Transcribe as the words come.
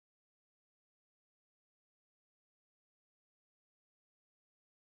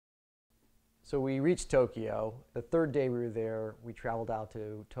So we reached Tokyo. The third day we were there, we traveled out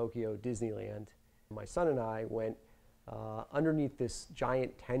to Tokyo Disneyland. My son and I went underneath this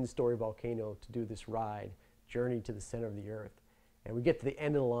giant 10-story volcano to do this ride, Journey to the Center of the Earth. And we get to the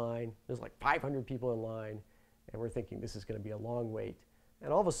end of the line, there's like 500 people in line, and we're thinking this is going to be a long wait.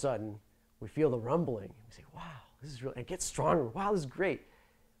 And all of a sudden, we feel the rumbling. We say, wow, this is really, and it gets stronger. Wow, this is great.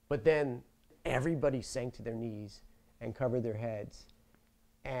 But then everybody sank to their knees and covered their heads.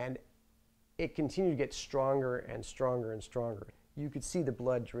 And it continued to get stronger and stronger and stronger. You could see the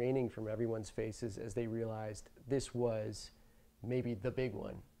blood draining from everyone's faces as they realized this was maybe the big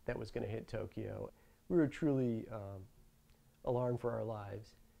one that was going to hit Tokyo. We were truly alarmed for our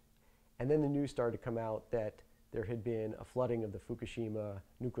lives. And then the news started to come out that there had been a flooding of the Fukushima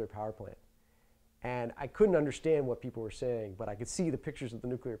nuclear power plant. And I couldn't understand what people were saying, but I could see the pictures of the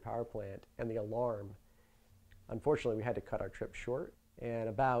nuclear power plant and the alarm. Unfortunately, we had to cut our trip short. And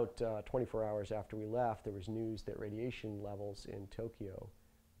about 24 hours after we left, there was news that radiation levels in Tokyo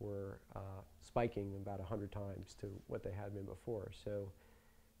were spiking about 100 times to what they had been before. So,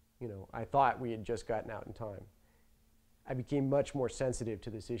 I thought we had just gotten out in time. I became much more sensitive to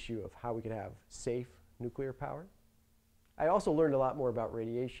this issue of how we could have safe nuclear power. I also learned a lot more about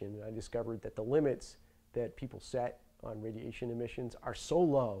radiation, and I discovered that the limits that people set on radiation emissions are so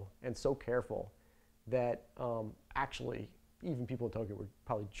low and so careful that actually even people in Tokyo were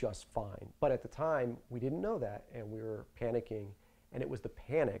probably just fine. But at the time, we didn't know that, and we were panicking, and it was the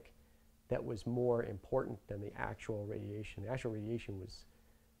panic that was more important than the actual radiation. The actual radiation was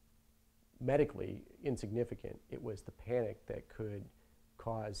medically insignificant. It was the panic that could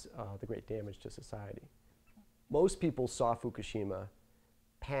cause the great damage to society. Most people saw Fukushima,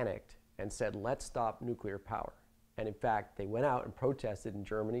 panicked, and said, let's stop nuclear power. And in fact, they went out and protested in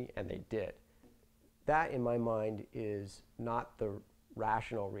Germany, and they did. That, in my mind, is not the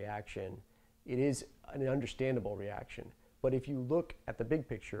rational reaction. It is an understandable reaction. But if you look at the big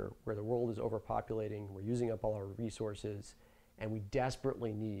picture, where the world is overpopulating, we're using up all our resources, and we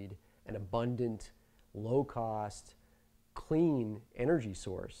desperately need an abundant, low-cost, clean energy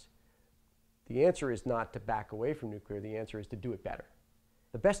source, the answer is not to back away from nuclear. The answer is to do it better.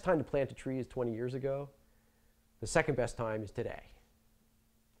 The best time to plant a tree is 20 years ago. The second best time is today.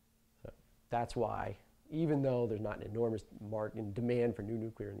 That's why, even though there's not an enormous demand for new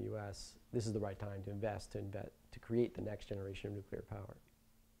nuclear in the US, this is the right time to invest to create the next generation of nuclear power.